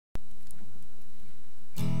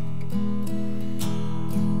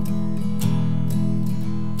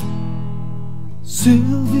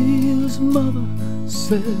Sylvia's mother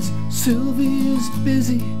says Sylvia's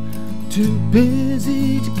busy, too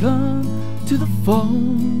busy to come to the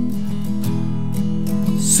phone.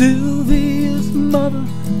 Sylvia's mother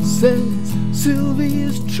says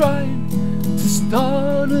Sylvia's trying to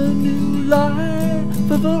start a new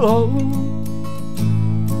life of her own.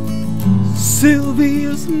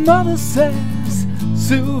 Sylvia's mother says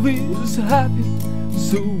Sylvia's happy,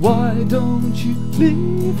 so why don't you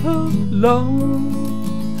leave her alone?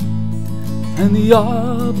 And the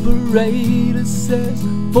operator says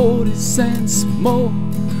 40 cents more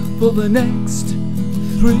for the next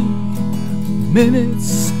 3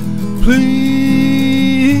 minutes.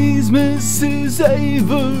 Please, Mrs.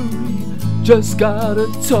 Avery, just gotta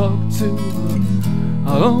talk to her,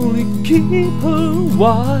 I'll only keep her a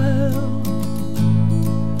while.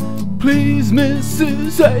 Please,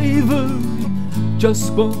 Mrs. Avery,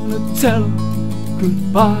 just wanna tell her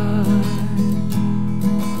goodbye.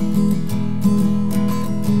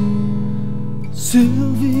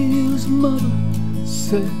 Sylvia's mother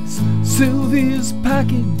says Sylvia's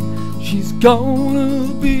packing, she's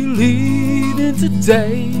gonna be leaving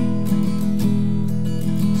today.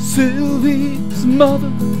 Sylvia's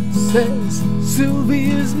mother says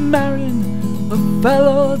Sylvia's marrying a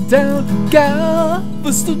fellow down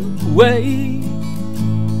Galveston way.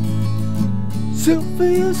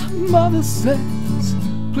 Sylvia's mother says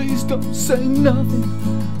please don't say nothing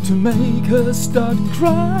to make her start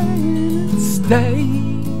crying and stay.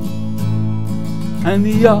 And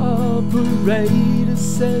the operator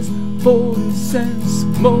says 40 cents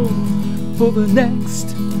more for the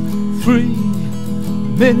next 3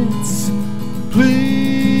 minutes.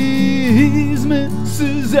 Please,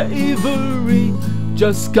 Mrs. Avery,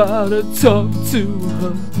 just gotta talk to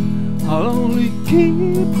her, I'll only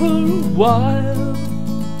keep her a while.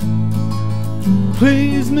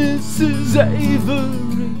 Please, Mrs.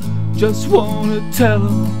 Avery, just wanna tell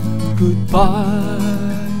her goodbye.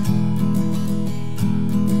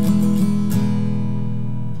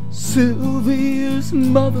 Sylvia's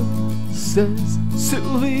mother says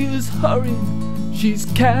Sylvia's hurrying, she's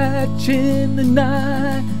catching the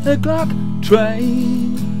 9 o'clock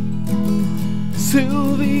train.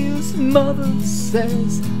 Sylvia's mother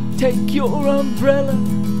says take your umbrella,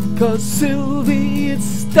 'cause Sylvia, it's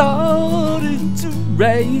starting to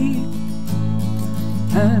rain.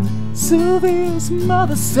 And Sylvia's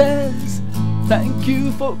mother says thank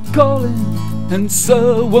you for calling, and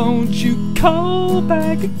sir, won't you call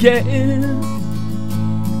back again?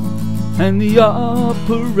 And the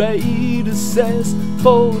operator says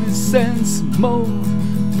 40 cents more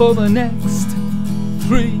for the next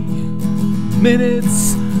 3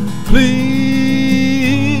 minutes.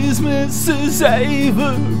 Please, Mrs.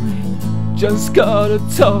 Avery, just gotta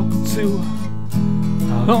talk to her,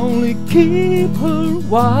 I'll only keep her a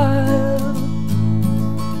while.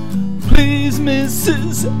 Please,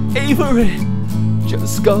 Mrs. Avery,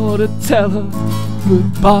 just gotta tell her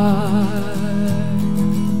goodbye.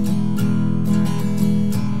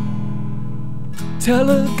 Tell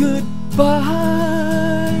her goodbye.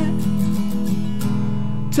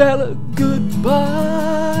 Tell her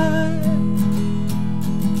goodbye.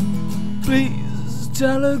 Please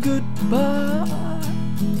tell her goodbye.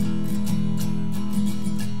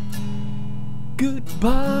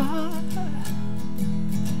 Goodbye.